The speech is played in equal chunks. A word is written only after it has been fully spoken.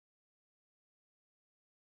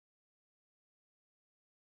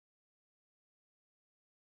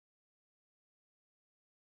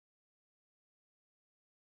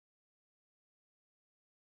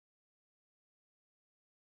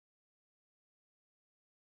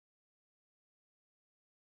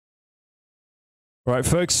Right,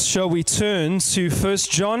 folks, shall we turn to 1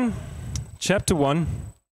 John chapter 1?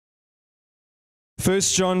 1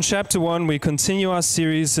 John chapter 1, we continue our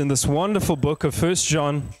series in this wonderful book of 1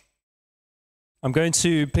 John. I'm going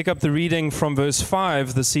to pick up the reading from verse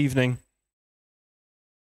 5 this evening.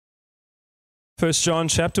 1 John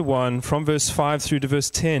chapter 1, from verse 5 through to verse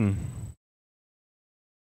 10.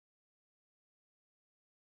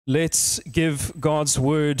 Let's give God's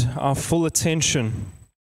word our full attention.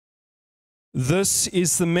 This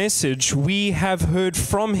is the message we have heard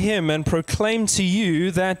from him and proclaim to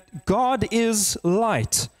you, that God is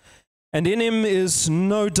light, and in him is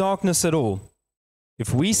no darkness at all.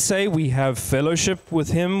 If we say we have fellowship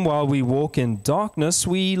with him while we walk in darkness,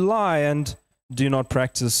 we lie and do not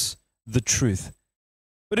practice the truth.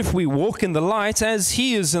 But if we walk in the light as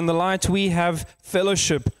he is in the light, we have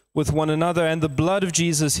fellowship with one another, and the blood of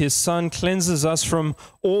Jesus, his Son, cleanses us from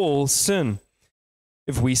all sin.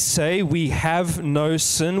 If we say we have no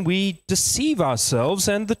sin, we deceive ourselves,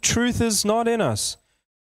 and the truth is not in us.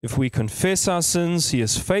 If we confess our sins, he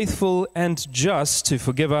is faithful and just to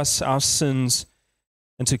forgive us our sins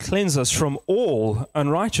and to cleanse us from all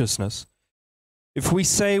unrighteousness. If we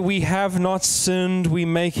say we have not sinned, we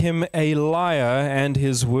make him a liar, and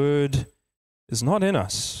his word is not in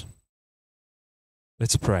us.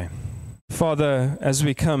 Let's pray. Father, as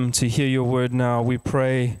we come to hear your word now, we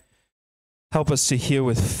pray, help us to hear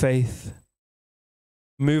with faith.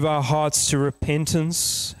 Move our hearts to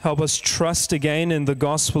repentance. Help us trust again in the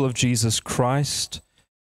gospel of Jesus Christ.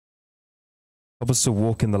 Help us to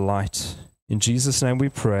walk in the light. In Jesus' name we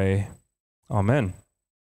pray. Amen.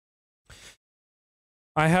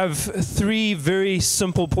 I have three very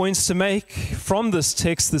simple points to make from this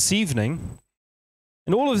text this evening.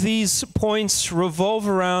 And all of these points revolve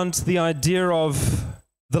around the idea of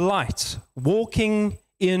the light, walking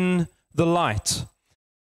in the light.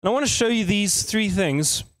 And I want to show you these three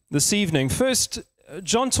things this evening. First,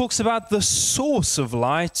 John talks about the source of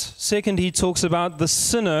light. Second, he talks about the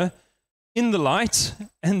sinner in the light.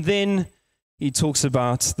 And then he talks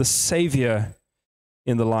about the Savior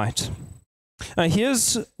in the light. Now,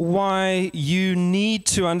 here's why you need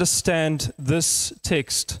to understand this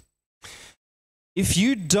text. If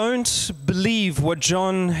you don't believe what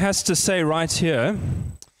John has to say right here,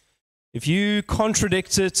 if you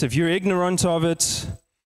contradict it, if you're ignorant of it,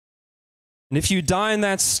 and if you die in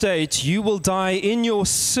that state, you will die in your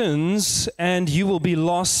sins and you will be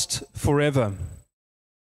lost forever.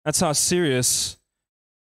 That's how serious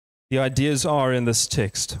the ideas are in this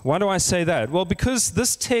text. Why do I say that? Well, because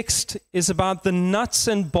this text is about the nuts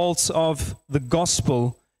and bolts of the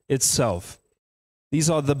gospel itself. These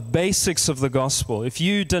are the basics of the gospel. If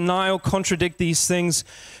you deny or contradict these things,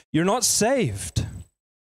 you're not saved.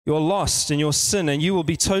 You're lost in your sin, and you will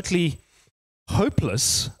be totally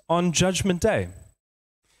hopeless on Judgment Day.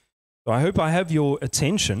 So I hope I have your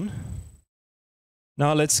attention.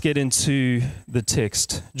 Now let's get into the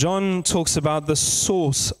text. John talks about the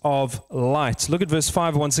source of light. Look at verse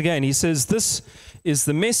 5 once again. He says, "This is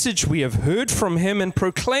the message we have heard from him and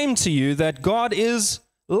proclaim to you, that God is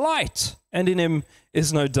light, and in him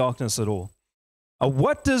is no darkness at all."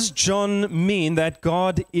 What does John mean that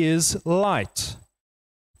God is light?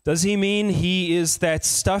 Does he mean he is that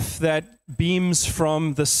stuff that beams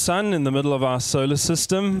from the sun in the middle of our solar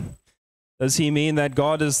system? Does he mean that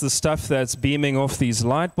God is the stuff that's beaming off these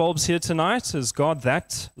light bulbs here tonight? Is God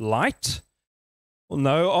that light? Well,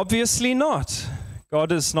 no, obviously not.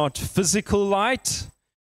 God is not physical light.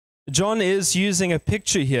 John is using a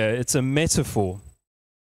picture here. It's a metaphor.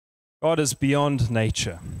 God is beyond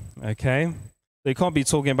nature, okay? They can't be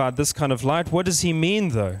talking about this kind of light. What does he mean,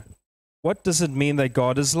 though? What does it mean that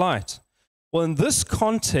God is light? Well, in this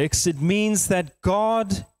context, it means that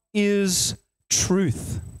God is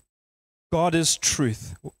truth. God is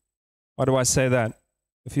truth. Why do I say that?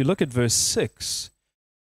 If you look at verse 6,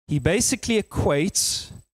 he basically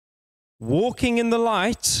equates walking in the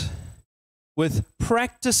light with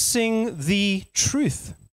practicing the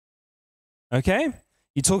truth. Okay?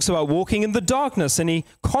 He talks about walking in the darkness, and he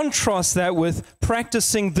contrasts that with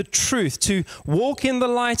practicing the truth. To walk in the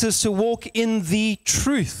light is to walk in the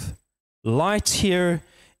truth. Light here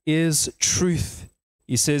is truth.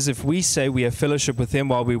 He says, if we say we have fellowship with him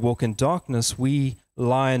while we walk in darkness, we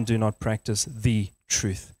lie and do not practice the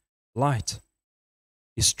truth. Light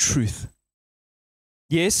is truth.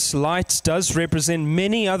 Yes, light does represent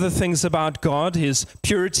many other things about God, his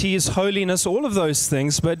purity, his holiness, all of those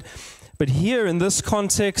things, but here in this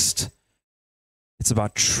context, it's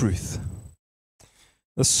about truth.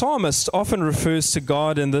 The psalmist often refers to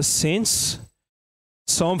God in this sense.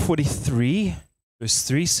 Psalm 43, verse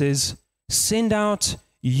 3 says, "Send out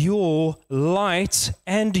your light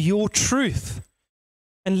and your truth.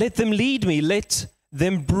 And let them lead me. Let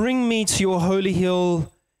them bring me to your holy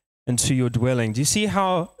hill and to your dwelling. Do you see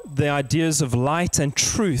how the ideas of light and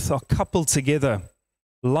truth are coupled together?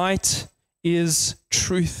 Light is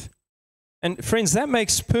truth. And friends, that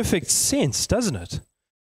makes perfect sense, doesn't it?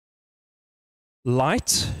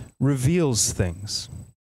 Light reveals things.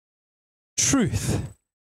 Truth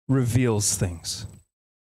reveals things.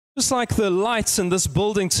 Just like the lights in this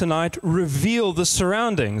building tonight reveal the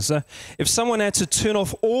surroundings. If someone had to turn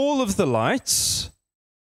off all of the lights,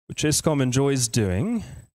 which Eskom enjoys doing,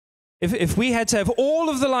 if we had to have all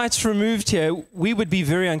of the lights removed here, we would be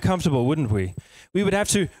very uncomfortable, wouldn't we? We would have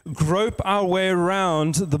to grope our way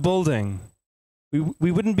around the building.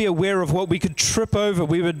 We wouldn't be aware of what we could trip over.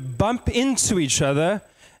 We would bump into each other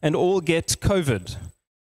and all get COVID.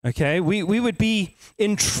 Okay, we would be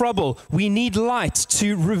in trouble. We need light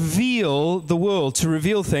to reveal the world, to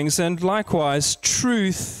reveal things, and likewise,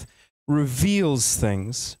 truth reveals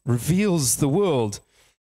things, reveals the world.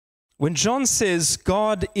 When John says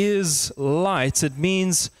God is light, it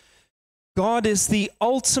means God is the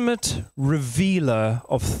ultimate revealer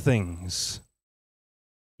of things.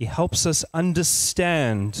 He helps us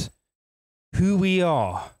understand who we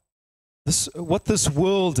are, what this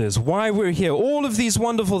world is, why we're here, all of these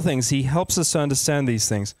wonderful things. He helps us to understand these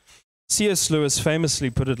things. C.S. Lewis famously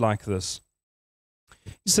put it like this.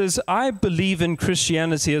 He says, I believe in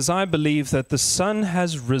Christianity as I believe that the sun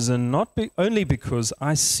has risen not only because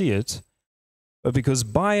I see it, but because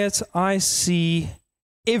by it I see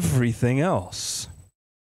everything else.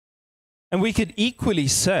 And we could equally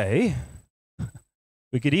say,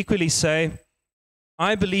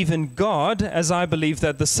 I believe in God as I believe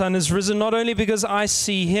that the sun has risen not only because I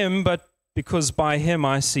see him, but because by him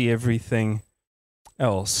I see everything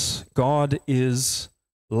else. God is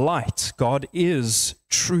light. God is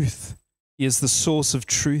truth. He is the source of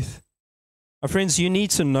truth. My friends, you need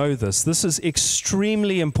to know this. This is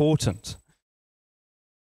extremely important.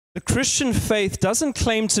 The Christian faith doesn't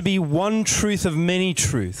claim to be one truth of many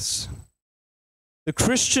truths. The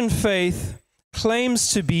Christian faith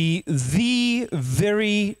claims to be the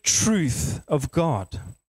very truth of God.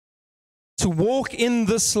 To walk in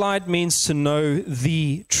this light means to know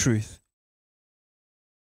the truth.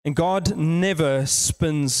 And God never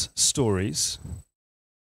spins stories.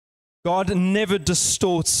 God never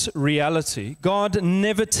distorts reality. God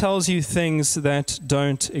never tells you things that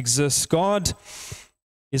don't exist. God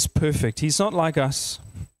is perfect. He's not like us.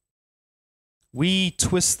 We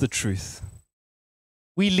twist the truth.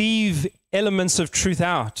 We leave elements of truth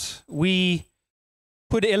out. We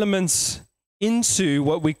put elements into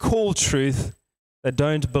what we call truth that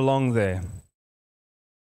don't belong there.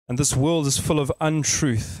 And this world is full of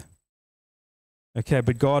untruth. Okay,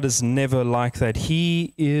 but God is never like that.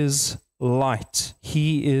 He is light.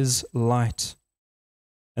 He is light.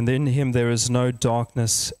 And in him there is no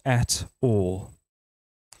darkness at all.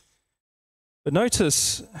 But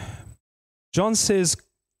notice, John says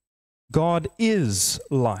God is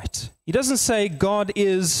light. He doesn't say God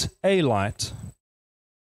is a light.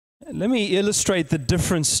 Let me illustrate the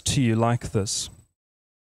difference to you like this.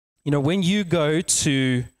 You know, when you go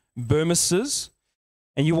to Burmes's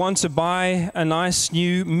and you want to buy a nice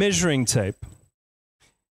new measuring tape,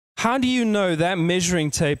 how do you know that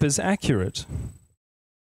measuring tape is accurate?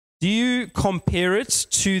 Do you compare it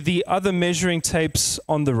to the other measuring tapes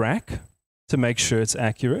on the rack to make sure it's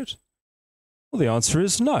accurate? Well, the answer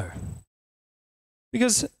is no.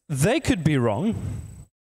 Because they could be wrong.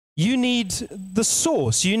 You need the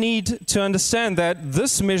source. You need to understand that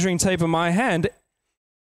this measuring tape in my hand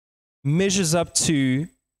measures up to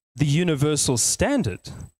the universal standard.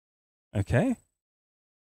 Okay?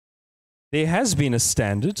 There has been a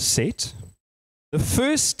standard set. The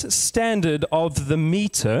first standard of the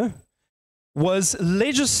meter was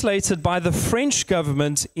legislated by the French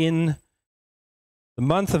government in the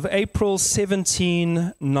month of April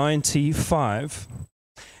 1795.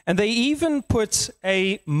 And they even put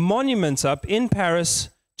a monument up in Paris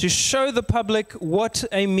to show the public what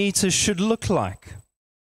a meter should look like.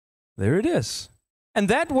 There it is. And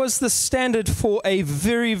that was the standard for a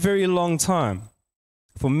very, very long time,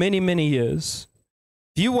 for many, many years.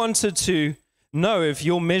 If you wanted to know if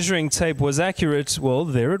your measuring tape was accurate, well,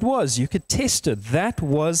 there it was. You could test it. That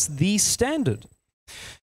was the standard.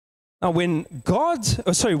 Now, when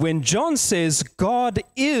John says God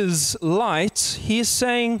is light, he is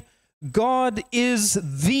saying God is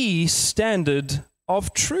the standard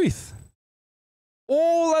of truth.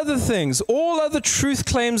 All other things, all other truth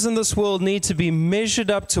claims in this world need to be measured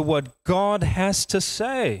up to what God has to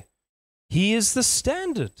say. He is the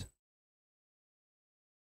standard.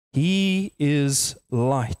 He is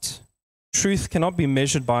light. Truth cannot be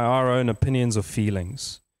measured by our own opinions or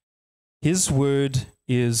feelings. His word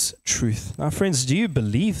is truth. Now, friends, do you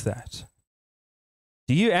believe that?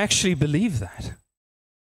 Do you actually believe that?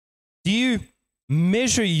 Do you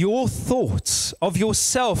measure your thoughts of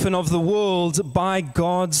yourself and of the world by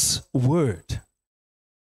God's word?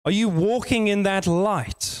 Are you walking in that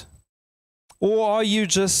light? Or are you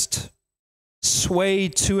just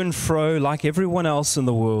swayed to and fro like everyone else in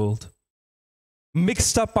the world,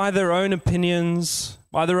 mixed up by their own opinions,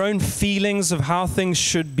 by their own feelings of how things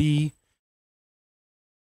should be?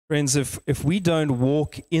 Friends, if we don't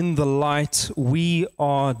walk in the light, we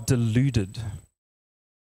are deluded.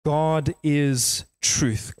 God is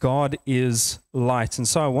truth. God is light. And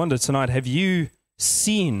so I wonder tonight, have you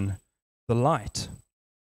seen the light?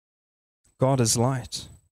 God is light.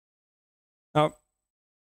 Now,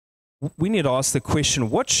 we need to ask the question,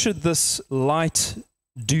 what should this light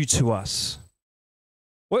do to us?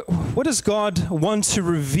 What does God want to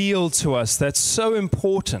reveal to us that's so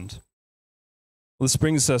important? Well, this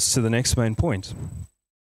brings us to the next main point.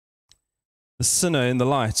 The sinner in the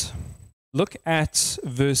light. Look at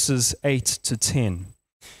verses 8 to 10.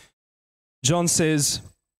 John says,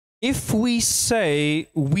 if we say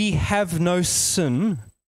we have no sin,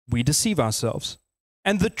 we deceive ourselves,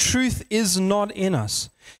 and the truth is not in us.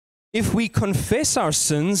 If we confess our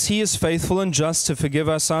sins, he is faithful and just to forgive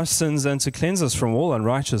us our sins and to cleanse us from all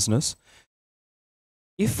unrighteousness.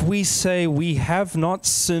 If we say we have not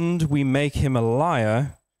sinned, we make him a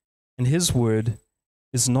liar, and his word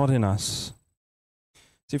is not in us.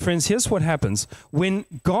 See, friends, here's what happens. When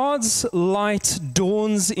God's light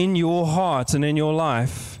dawns in your heart and in your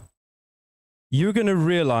life, you're going to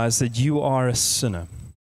realize that you are a sinner.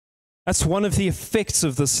 That's one of the effects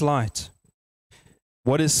of this light.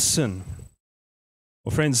 What is sin?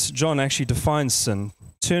 Well, friends, John actually defines sin.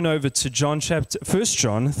 Turn over to 1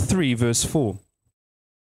 John 3, verse 4.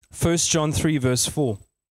 1 John 3, verse 4.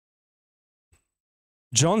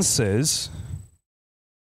 John says,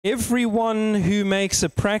 everyone who makes a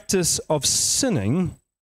practice of sinning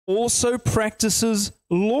also practices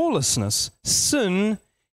lawlessness. Sin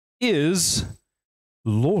is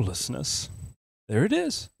lawlessness. There it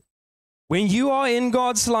is. When you are in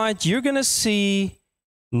God's light, you're going to see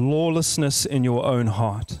lawlessness in your own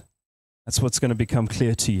heart. That's what's going to become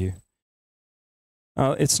clear to you.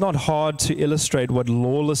 Now, it's not hard to illustrate what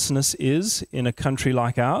lawlessness is in a country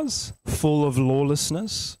like ours, full of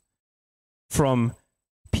lawlessness, from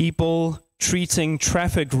people treating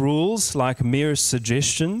traffic rules like mere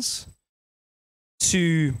suggestions,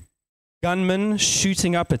 to gunmen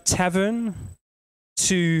shooting up a tavern,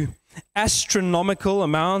 to astronomical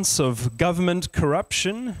amounts of government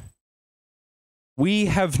corruption. We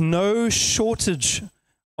have no shortage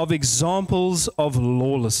of examples of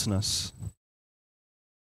lawlessness.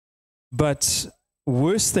 But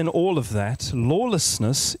worse than all of that,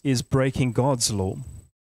 lawlessness is breaking God's law.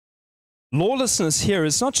 Lawlessness here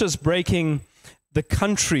is not just breaking the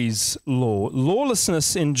country's law.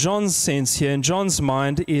 Lawlessness in John's sense here, in John's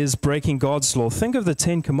mind, is breaking God's law. Think of the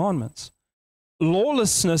 10 Commandments.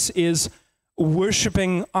 Lawlessness is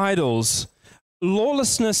worshiping idols.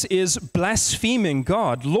 Lawlessness is blaspheming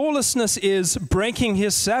God. Lawlessness is breaking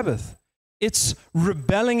his Sabbath. It's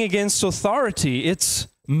rebelling against authority. It's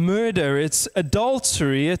murder. It's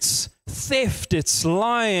adultery. It's theft. It's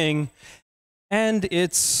lying. And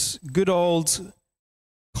it's good old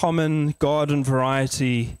common garden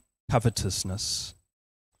variety covetousness.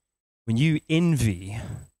 When you envy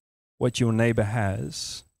what your neighbor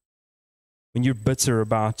has, when you're bitter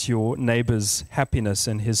about your neighbor's happiness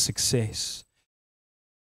and his success,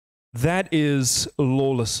 that is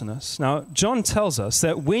lawlessness. Now, John tells us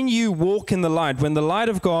that when you walk in the light, when the light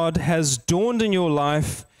of God has dawned in your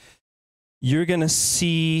life, you're going to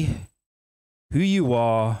see who you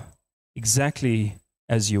are exactly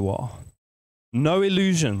as you are. No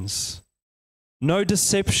illusions, no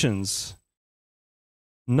deceptions,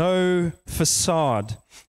 no facade.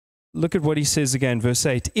 Look at what he says again, verse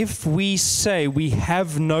 8. If we say we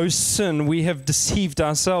have no sin, we have deceived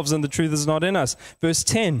ourselves and the truth is not in us. Verse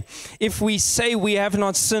 10. If we say we have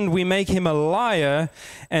not sinned, we make him a liar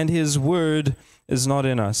and his word is not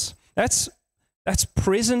in us. That's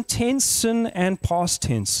present tense sin and past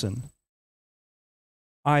tense sin.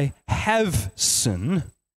 I have sin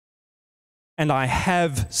and I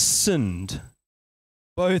have sinned.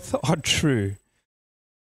 Both are true.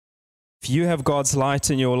 If you have God's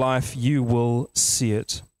light in your life, you will see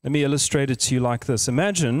it. Let me illustrate it to you like this.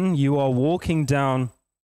 Imagine you are walking down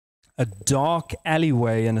a dark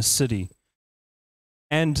alleyway in a city,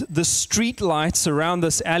 and the street lights around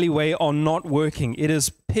this alleyway are not working. It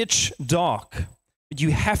is pitch dark.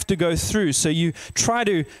 You have to go through. So you try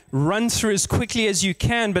to run through as quickly as you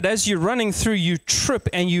can, but as you're running through, you trip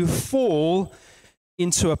and you fall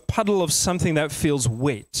into a puddle of something that feels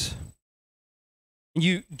wet.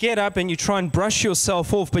 You get up and you try and brush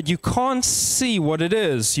yourself off, but you can't see what it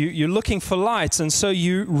is. You're looking for lights, and so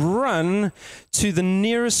you run to the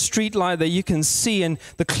nearest street light that you can see, and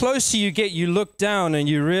the closer you get, you look down and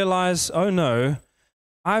you realize, oh no,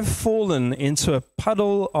 I've fallen into a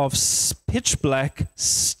puddle of pitch black,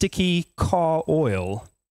 sticky car oil.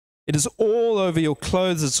 It is all over your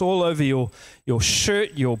clothes. It's all over your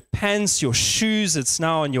shirt, your pants, your shoes. It's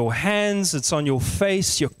now on your hands. It's on your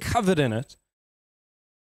face. You're covered in it.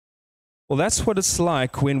 Well, that's what it's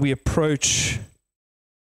like when we approach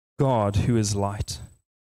God, who is light.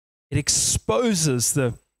 It exposes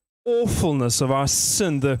the awfulness of our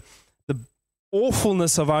sin, the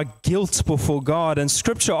awfulness of our guilt before God. And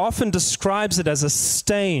Scripture often describes it as a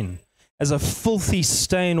stain, as a filthy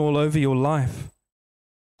stain all over your life.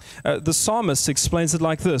 The psalmist explains it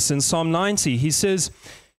like this. In Psalm 90, he says,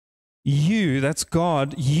 you, that's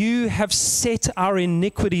God, you have set our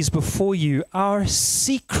iniquities before you, our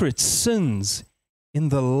secret sins in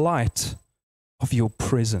the light of your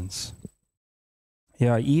presence.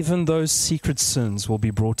 Yeah, even those secret sins will be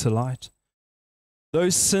brought to light.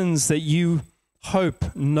 Those sins that you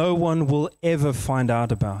hope no one will ever find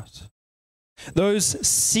out about. Those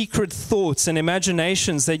secret thoughts and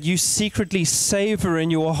imaginations that you secretly savor in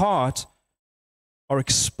your heart are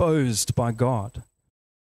exposed by God.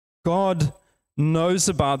 God knows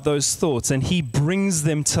about those thoughts, and He brings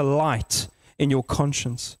them to light in your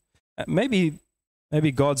conscience. Maybe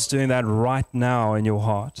God's doing that right now in your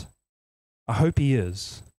heart. I hope He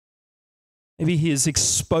is. Maybe He is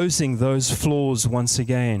exposing those flaws once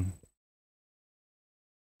again.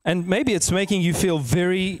 And maybe it's making you feel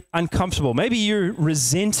very uncomfortable. Maybe you're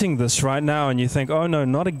resenting this right now and you think, oh no,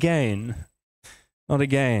 not again. Not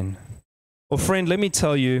again. Well, friend, let me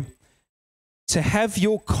tell you, to have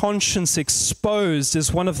your conscience exposed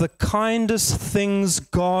is one of the kindest things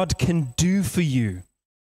God can do for you.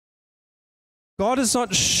 God is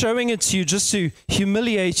not showing it to you just to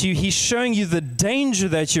humiliate you. He's showing you the danger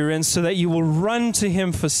that you're in so that you will run to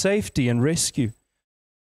Him for safety and rescue.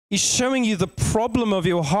 He's showing you the problem of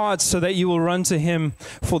your heart so that you will run to Him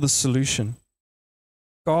for the solution.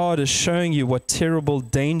 God is showing you what terrible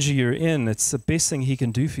danger you're in. It's the best thing He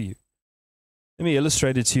can do for you. Let me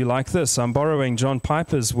illustrate it to you like this. I'm borrowing John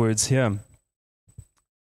Piper's words here.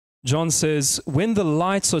 John says, when the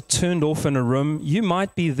lights are turned off in a room, you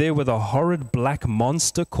might be there with a horrid black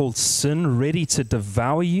monster called sin ready to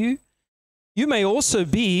devour you. You may also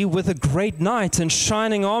be with a great knight in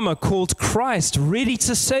shining armor called Christ, ready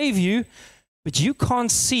to save you, but you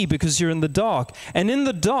can't see because you're in the dark. And in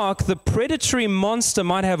the dark, the predatory monster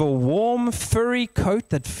might have a warm, furry coat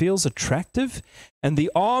that feels attractive, and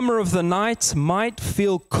the armor of the knight might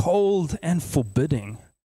feel cold and forbidding.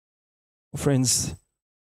 Well, friends,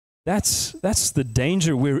 that's the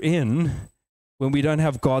danger we're in when we don't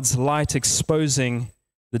have God's light exposing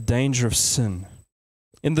the danger of sin.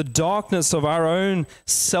 In the darkness of our own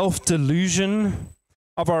self-delusion,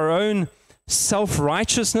 of our own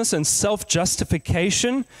self-righteousness and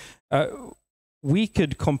self-justification, we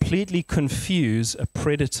could completely confuse a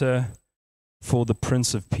predator for the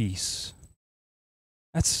Prince of Peace.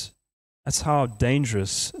 That's how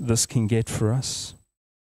dangerous this can get for us.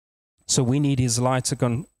 So we need His light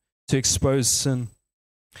to expose sin.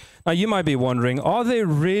 Now you might be wondering, are there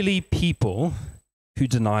really people who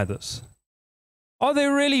deny this? Are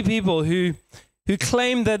there really people who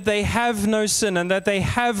claim that they have no sin and that they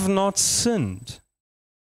have not sinned,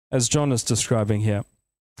 as John is describing here?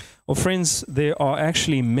 Well, friends, there are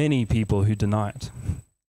actually many people who deny it.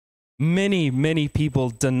 Many, many people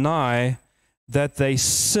deny that they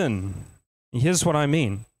sin. Here's what I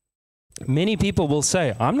mean. Many people will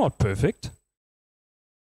say, I'm not perfect.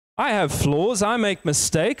 I have flaws. I make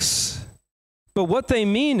mistakes. But what they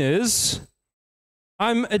mean is,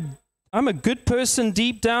 I'm a good person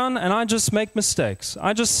deep down, and I just make mistakes.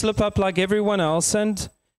 I just slip up like everyone else. And,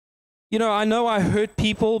 I know I hurt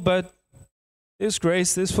people, but there's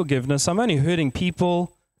grace, there's forgiveness. I'm only hurting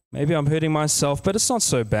people. Maybe I'm hurting myself, but it's not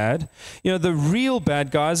so bad. The real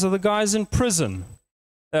bad guys are the guys in prison,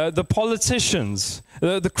 the politicians,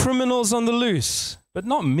 the criminals on the loose, but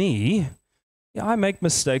not me. Yeah, I make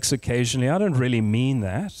mistakes occasionally. I don't really mean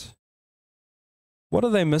that. What are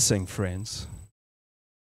they missing, friends?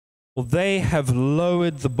 Well, they have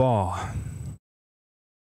lowered the bar.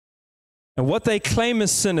 And what they claim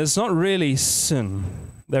is sin is not really sin.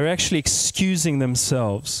 They're actually excusing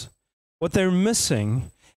themselves. What they're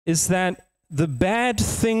missing is that the bad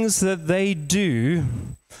things that they do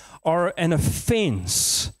are an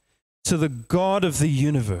offense to the God of the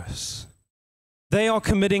universe. They are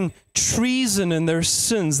committing treason in their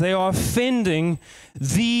sins. They are offending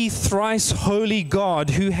the thrice holy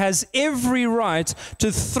God who has every right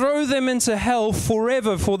to throw them into hell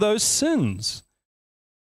forever for those sins.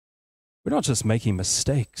 We're not just making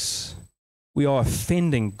mistakes. We are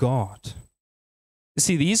offending God. You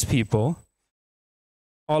see, these people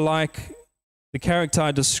are like the character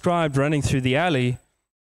I described running through the alley.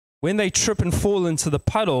 When they trip and fall into the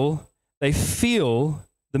puddle, they feel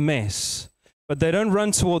the mess. But they don't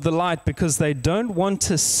run toward the light because they don't want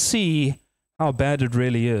to see how bad it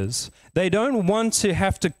really is. They don't want to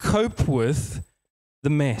have to cope with the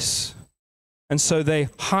mess. And so they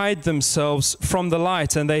hide themselves from the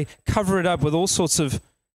light and they cover it up with all sorts of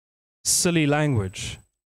silly language.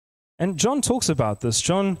 And John talks about this.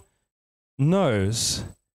 John knows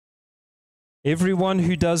everyone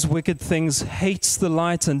who does wicked things hates the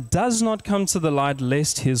light and does not come to the light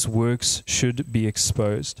lest his works should be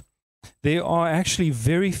exposed. There are actually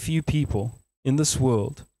very few people in this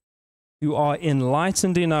world who are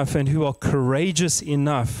enlightened enough and who are courageous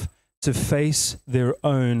enough to face their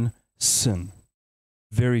own sin.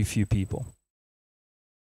 Very few people.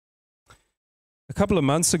 A couple of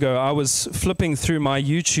months ago, I was flipping through my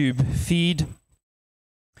YouTube feed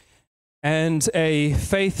and a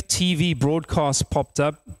Faith TV broadcast popped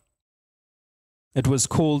up. It was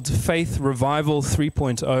called Faith Revival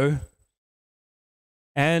 3.0.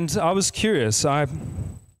 And I was curious. I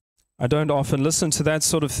don't often listen to that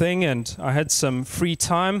sort of thing, and I had some free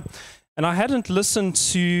time, and I hadn't listened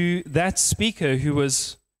to that speaker who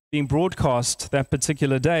was being broadcast that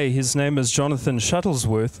particular day. His name is Jonathan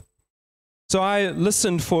Shuttlesworth. So I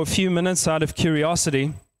listened for a few minutes out of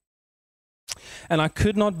curiosity, and I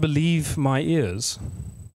could not believe my ears.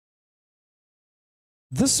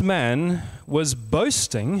 This man was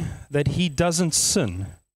boasting that he doesn't sin.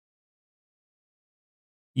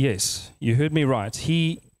 Yes, you heard me right.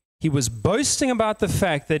 He was boasting about the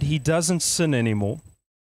fact that he doesn't sin anymore.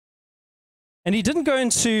 And he didn't go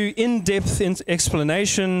into in-depth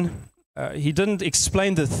explanation. He didn't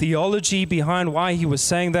explain the theology behind why he was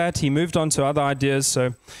saying that. He moved on to other ideas,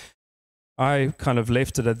 so I kind of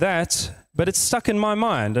left it at that. But it stuck in my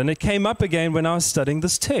mind, and it came up again when I was studying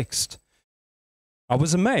this text. I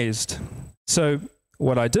was amazed. So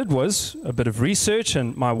what I did was a bit of research,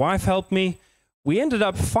 and my wife helped me. We ended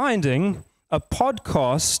up finding a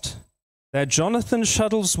podcast that Jonathan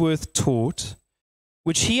Shuttlesworth taught,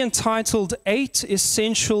 which he entitled 8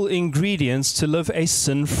 Essential Ingredients to Live a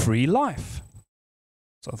Sin-Free Life.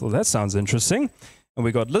 So I thought that sounds interesting. And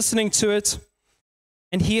we got listening to it.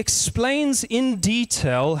 And he explains in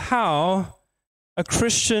detail how a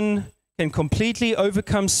Christian can completely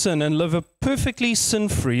overcome sin and live a perfectly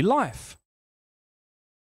sin-free life.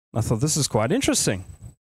 I thought this is quite interesting.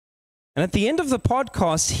 And at the end of the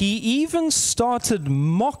podcast, he even started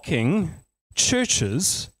mocking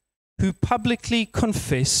churches who publicly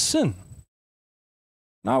confess sin.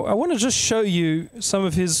 Now, I want to just show you some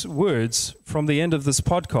of his words from the end of this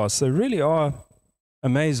podcast. They really are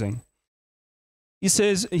amazing. He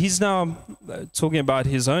says, he's now talking about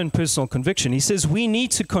his own personal conviction. He says, we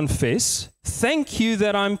need to confess, thank you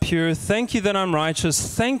that I'm pure, thank you that I'm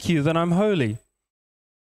righteous, thank you that I'm holy.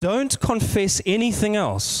 Don't confess anything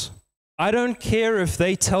else. I don't care if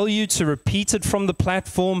they tell you to repeat it from the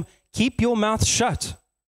platform. Keep your mouth shut.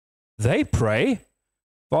 They pray,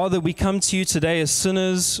 Father, we come to you today as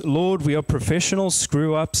sinners. Lord, we are professional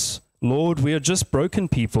screw-ups. Lord, we are just broken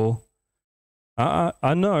people.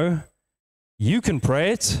 I know. You can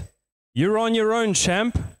pray it. You're on your own,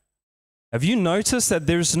 champ. Have you noticed that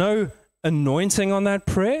there's no anointing on that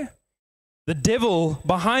prayer? The devil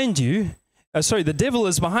behind you, the devil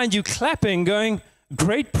is behind you clapping, going,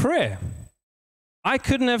 great prayer. I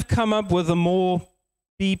couldn't have come up with a more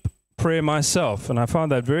deep prayer myself, and I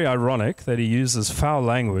found that very ironic that he uses foul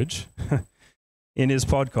language in his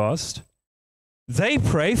podcast. They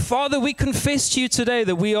pray, Father, we confess to you today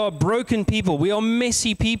that we are broken people, we are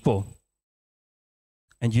messy people.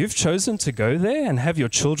 And you've chosen to go there and have your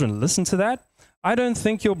children listen to that? I don't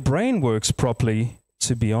think your brain works properly,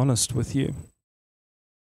 to be honest with you.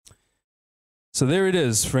 So there it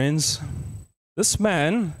is, friends. This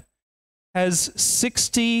man has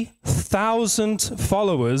 60,000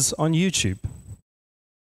 followers on YouTube.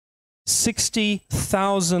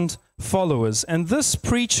 60,000 followers. And this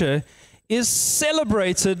preacher is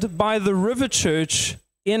celebrated by the River Church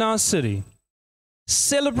in our city.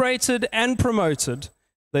 Celebrated and promoted.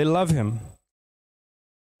 They love him.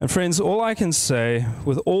 And friends, all I can say,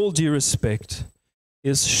 with all due respect,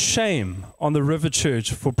 is shame on the River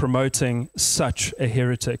Church for promoting such a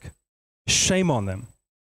heretic. Shame on them.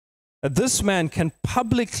 That this man can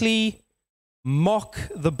publicly mock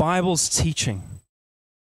the Bible's teaching.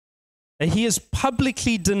 That he has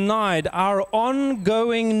publicly denied our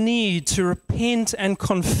ongoing need to repent and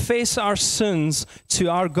confess our sins to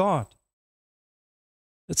our God.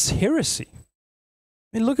 It's heresy.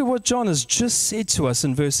 I mean, look at what John has just said to us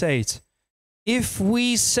in verse 8. If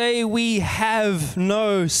we say we have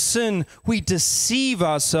no sin, we deceive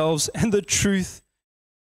ourselves and the truth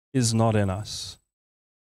is not in us.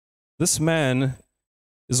 This man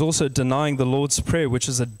is also denying the Lord's Prayer, which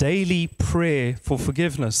is a daily prayer for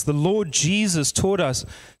forgiveness. The Lord Jesus taught us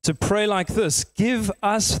to pray like this: give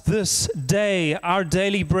us this day our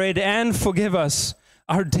daily bread and forgive us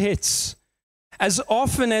our debts. As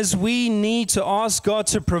often as we need to ask God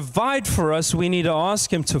to provide for us, we need to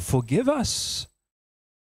ask Him to forgive us.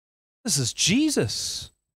 This is Jesus.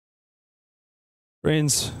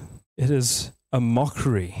 Friends, it is a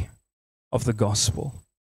mockery of the gospel.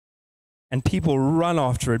 And people run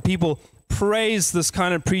after it. People praise this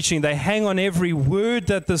kind of preaching. They hang on every word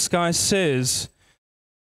that this guy says.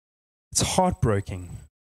 It's heartbreaking.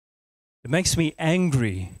 It makes me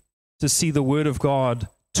angry to see the word of God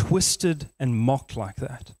twisted and mocked like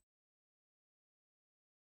that.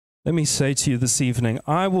 Let me say to you this evening,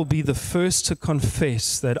 I will be the first to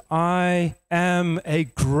confess that I am a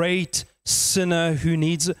great sinner who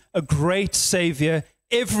needs a great Savior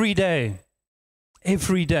every day,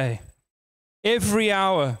 every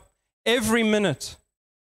hour, every minute.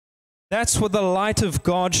 That's what the light of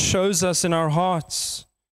God shows us in our hearts.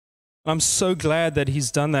 I'm so glad that He's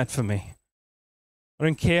done that for me. I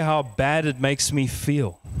don't care how bad it makes me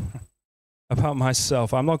feel about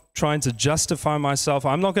myself. I'm not trying to justify myself.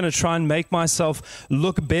 I'm not going to try and make myself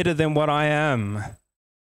look better than what I am.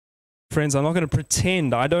 Friends, I'm not going to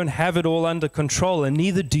pretend I don't have it all under control, and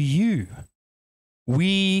neither do you.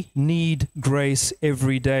 We need grace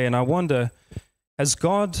every day. And I wonder, has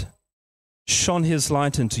God shone His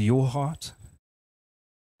light into your heart?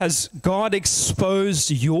 Has God exposed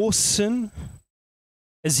your sin?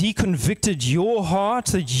 Has He convicted your heart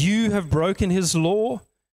that you have broken His law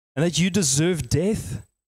and that you deserve death?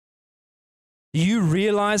 Do you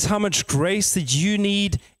realize how much grace that you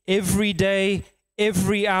need every day,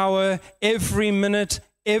 every hour, every minute,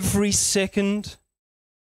 every second?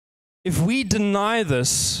 If we deny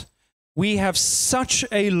this, we have such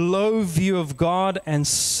a low view of God and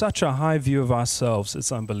such a high view of ourselves.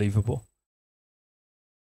 It's unbelievable.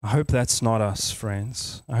 I hope that's not us,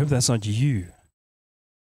 friends. I hope that's not you.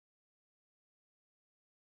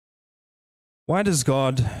 Why does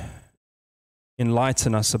God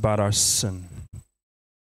enlighten us about our sin?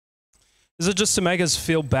 Is it just to make us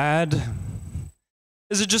feel bad?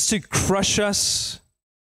 Is it just to crush us?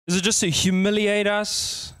 Is it just to humiliate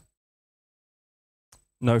us?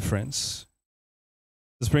 No, friends.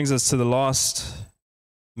 This brings us to the last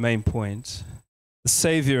main point. The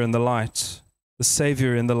Savior and the light. The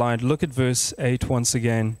Savior in the light. Look at verse 8 once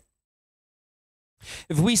again.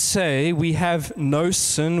 If we say we have no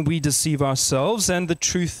sin, we deceive ourselves, and the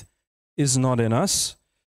truth is not in us.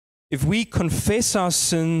 If we confess our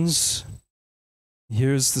sins,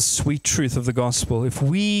 here's the sweet truth of the gospel. If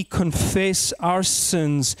we confess our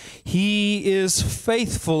sins, He is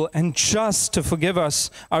faithful and just to forgive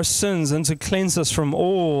us our sins and to cleanse us from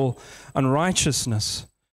all unrighteousness.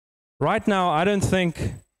 Right now, I don't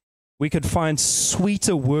think we could find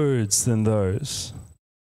sweeter words than those.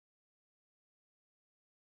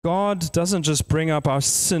 God doesn't just bring up our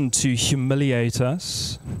sin to humiliate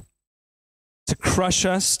us, to crush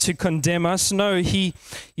us, to condemn us. No, He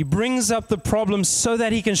brings up the problem so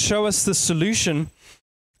that He can show us the solution.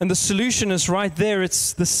 And the solution is right there.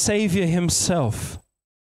 It's the Savior Himself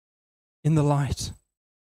in the light.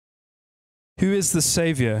 Who is the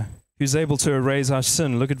Savior who's able to erase our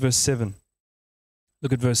sin? Look at verse 7.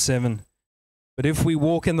 Look at verse 7. But if we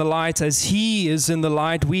walk in the light as He is in the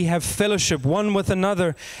light, we have fellowship one with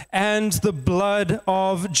another, and the blood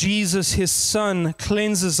of Jesus, His Son,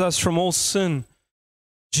 cleanses us from all sin.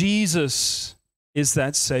 Jesus is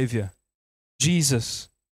that Savior. Jesus.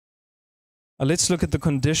 Now let's look at the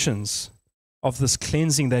conditions of this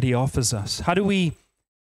cleansing that He offers us. How do we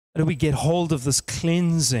get hold of this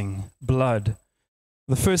cleansing blood?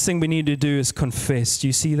 The first thing we need to do is confess. Do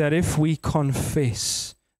you see that? If we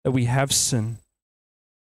confess that we have sin,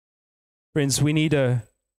 friends, we need to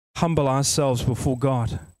humble ourselves before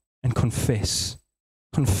God and confess.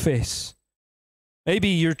 Confess. Maybe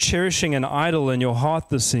you're cherishing an idol in your heart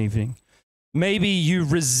this evening. Maybe you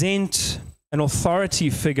resent an authority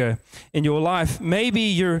figure in your life. Maybe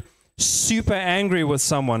you're super angry with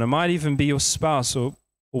someone. It might even be your spouse or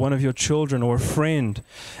one of your children or a friend.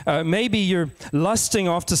 Maybe you're lusting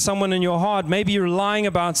after someone in your heart. Maybe you're lying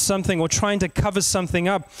about something or trying to cover something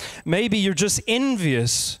up. Maybe you're just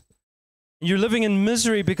envious. You're living in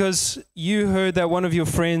misery because you heard that one of your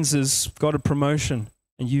friends has got a promotion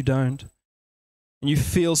and you don't. And you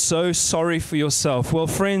feel so sorry for yourself. Well,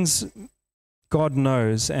 friends, God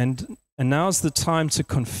knows, and now's the time to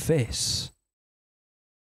confess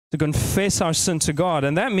our sin to God.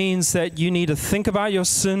 And that means that you need to think about your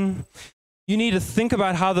sin. You need to think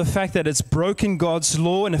about how the fact that it's broken God's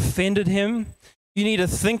law and offended him. You need to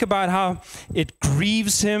think about how it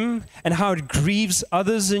grieves him and how it grieves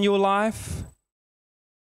others in your life.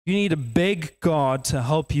 You need to beg God to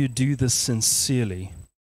help you do this sincerely.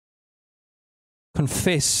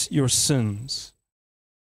 Confess your sins.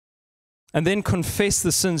 And then confess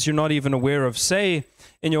the sins you're not even aware of. Say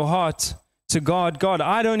in your heart to God, God,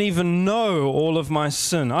 I don't even know all of my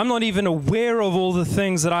sin. I'm not even aware of all the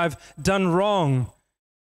things that I've done wrong,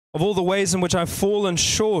 of all the ways in which I've fallen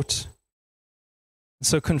short.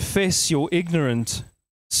 So confess your ignorant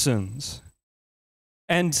sins.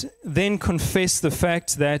 And then confess the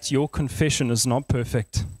fact that your confession is not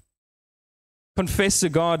perfect. Confess to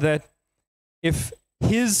God that if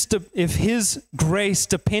His grace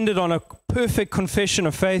depended on a perfect confession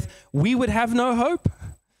of faith, we would have no hope.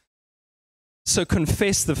 So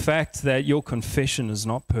confess the fact that your confession is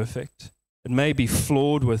not perfect. It may be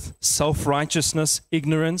flawed with self-righteousness,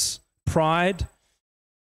 ignorance, pride.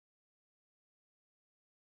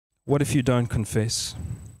 What if you don't confess?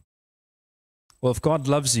 Well, if God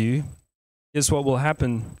loves you, here's what will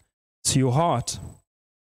happen to your heart.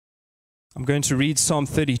 I'm going to read Psalm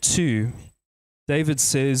 32. David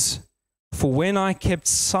says, "For when I kept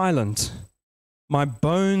silent, my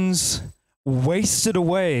bones wasted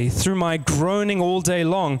away through my groaning all day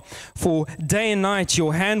long. For day and night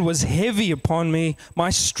your hand was heavy upon me. My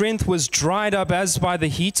strength was dried up as by the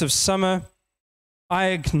heat of summer. I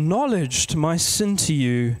acknowledged my sin to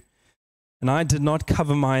you, and I did not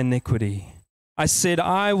cover my iniquity. I said,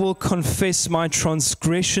 I will confess my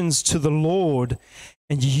transgressions to the Lord,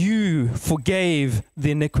 and you forgave the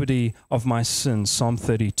iniquity of my sin." Psalm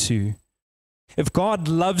 32. If God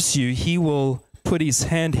loves you, he will put his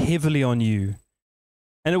hand heavily on you,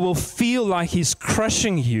 and it will feel like he's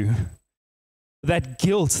crushing you, that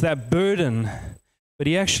guilt, that burden, but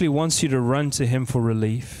he actually wants you to run to him for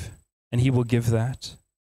relief, and he will give that.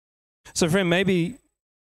 So friend, maybe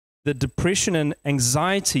the depression and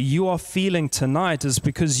anxiety you are feeling tonight is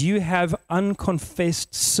because you have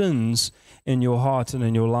unconfessed sins in your heart and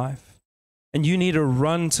in your life. And you need to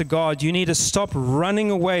run to God. You need to stop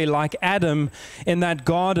running away like Adam in that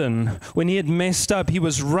garden. When he had messed up, he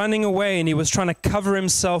was running away and he was trying to cover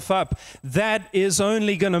himself up. That is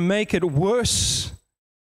only going to make it worse.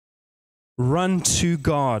 Run to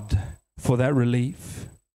God for that relief.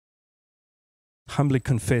 Humbly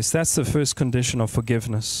confess. That's the first condition of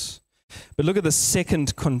forgiveness. But look at the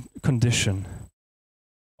second condition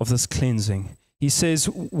of this cleansing. He says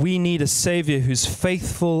we need a Savior who's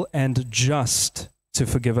faithful and just to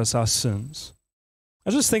forgive us our sins.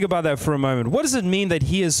 Now just think about that for a moment. What does it mean that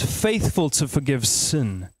he is faithful to forgive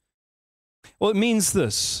sin? Well, it means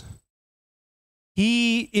this.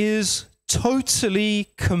 He is totally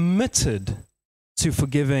committed to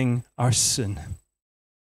forgiving our sin.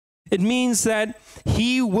 It means that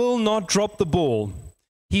he will not drop the ball.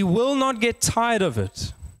 He will not get tired of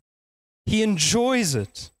it. He enjoys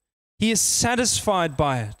it. He is satisfied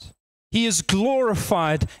by it. He is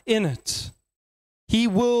glorified in it. He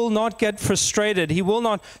will not get frustrated. He will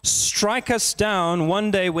not strike us down one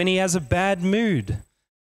day when he has a bad mood.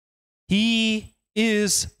 He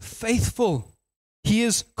is faithful. He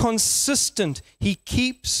is consistent. He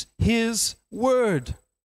keeps his word.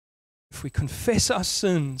 If we confess our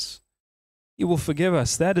sins, he will forgive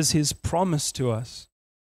us. That is his promise to us.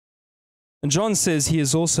 And John says he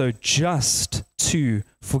is also just to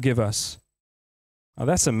forgive us. Now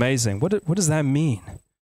that's amazing. What does that mean?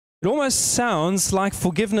 It almost sounds like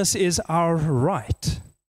forgiveness is our right.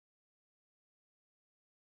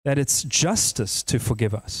 That it's justice to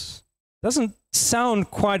forgive us. Doesn't sound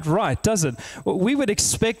quite right, does it? Well, we would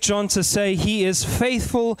expect John to say he is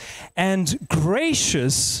faithful and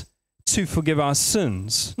gracious to forgive our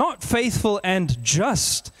sins, not faithful and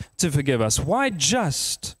just to forgive us. Why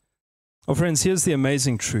just? Oh, friends, here's the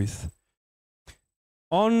amazing truth.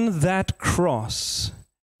 On that cross,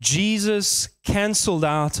 Jesus canceled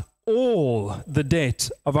out all the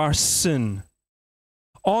debt of our sin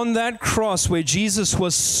On that cross where Jesus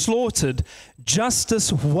was slaughtered,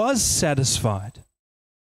 justice was satisfied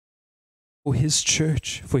for his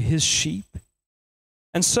church, for his sheep.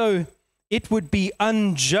 And so it would be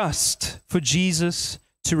unjust for Jesus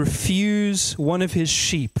to refuse one of his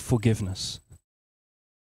sheep forgiveness.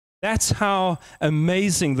 That's how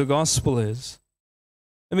amazing the gospel is.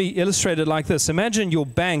 Let me illustrate it like this. Imagine your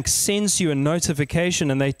bank sends you a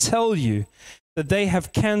notification and they tell you that they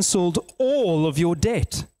have canceled all of your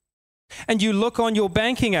debt. And you look on your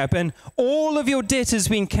banking app and all of your debt has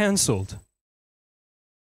been canceled.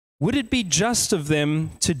 Would it be just of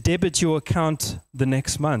them to debit your account the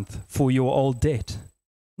next month for your old debt?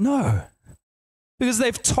 No. Because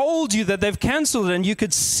they've told you that they've canceled it and you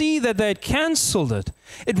could see that they had canceled it.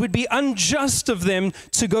 It would be unjust of them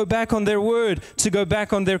to go back on their word, to go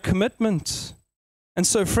back on their commitment. And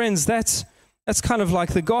so, friends, that's kind of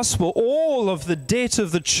like the gospel. All of the debt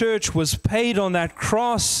of the church was paid on that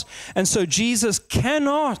cross. And so Jesus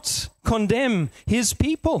cannot condemn his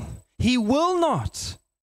people. He will not.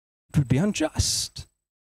 It would be unjust.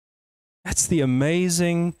 That's the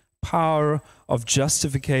amazing power of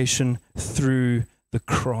justification through the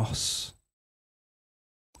cross.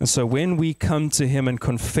 And so when we come to him and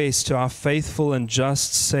confess to our faithful and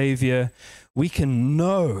just Savior, we can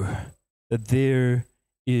know that there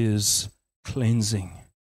is cleansing.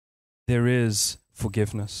 There is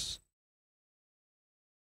forgiveness.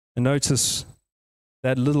 And notice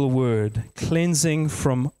that little word, cleansing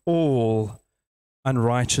from all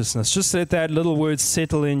unrighteousness. Just let that little word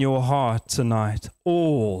settle in your heart tonight.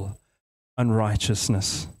 All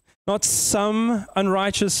unrighteousness. Not some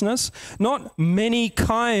unrighteousness, not many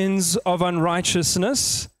kinds of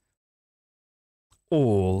unrighteousness.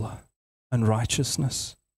 All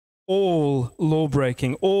unrighteousness. All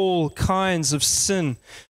law-breaking, all kinds of sin.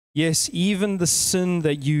 Yes, even the sin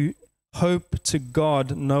that you hope to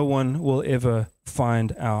God no one will ever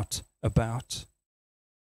find out about.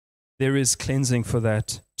 There is cleansing for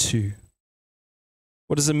that too.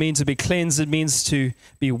 What does it mean to be cleansed? It means to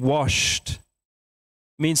be washed.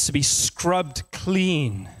 It means to be scrubbed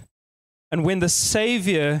clean. And when the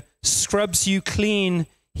Savior scrubs you clean,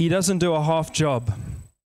 he doesn't do a half job.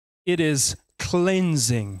 It is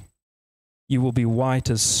cleansing. You will be white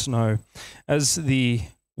as snow. As the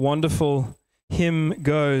wonderful hymn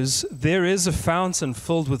goes, there is a fountain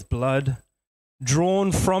filled with blood,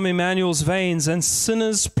 drawn from Emmanuel's veins, and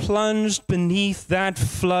sinners plunged beneath that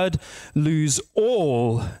flood lose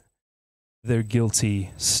all their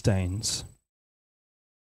guilty stains.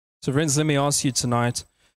 So friends, let me ask you tonight,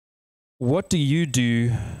 what do you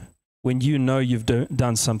do when you know you've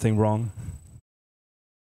done something wrong?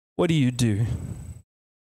 What do you do?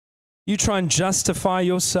 You try and justify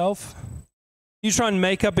yourself? You try and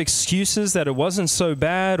make up excuses that it wasn't so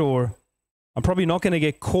bad, or I'm probably not going to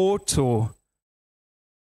get caught, or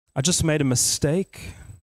I just made a mistake?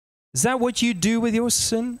 Is that what you do with your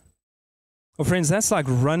sin? Well, friends, that's like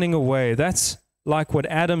running away. That's like what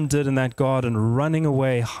Adam did in that garden, running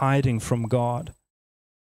away, hiding from God.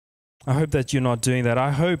 I hope that you're not doing that.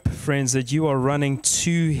 I hope, friends, that you are running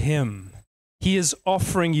to him. He is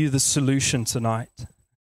offering you the solution tonight.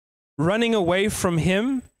 Running away from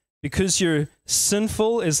him because you're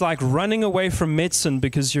sinful is like running away from medicine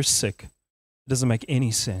because you're sick. It doesn't make any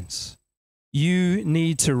sense. You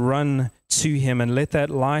need to run to him and let that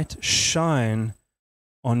light shine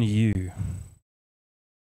on you.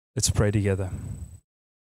 Let's pray together.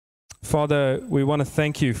 Father, we want to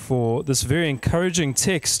thank you for this very encouraging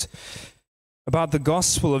text about the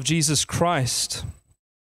gospel of Jesus Christ.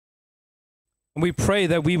 And we pray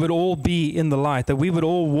that we would all be in the light, that we would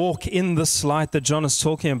all walk in this light that John is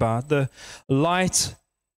talking about, the light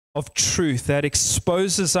of truth that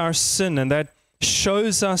exposes our sin and that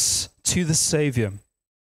shows us to the Savior.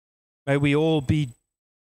 May we all be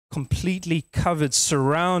completely covered,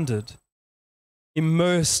 surrounded,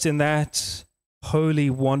 immersed in that holy,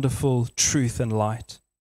 wonderful truth and light.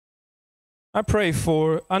 I pray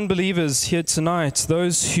for unbelievers here tonight,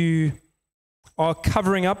 those who are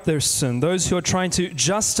covering up their sin, those who are trying to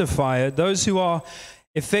justify it, those who are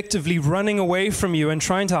effectively running away from you and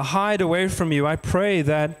trying to hide away from you. I pray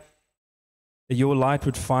that your light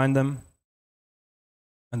would find them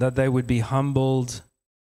and that they would be humbled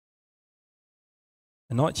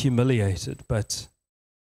and not humiliated, but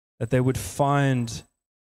that they would find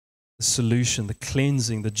the solution, the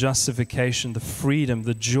cleansing, the justification, the freedom,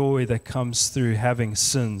 the joy that comes through having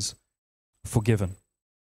sins forgiven.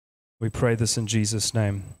 We pray this in Jesus'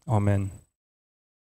 name. Amen.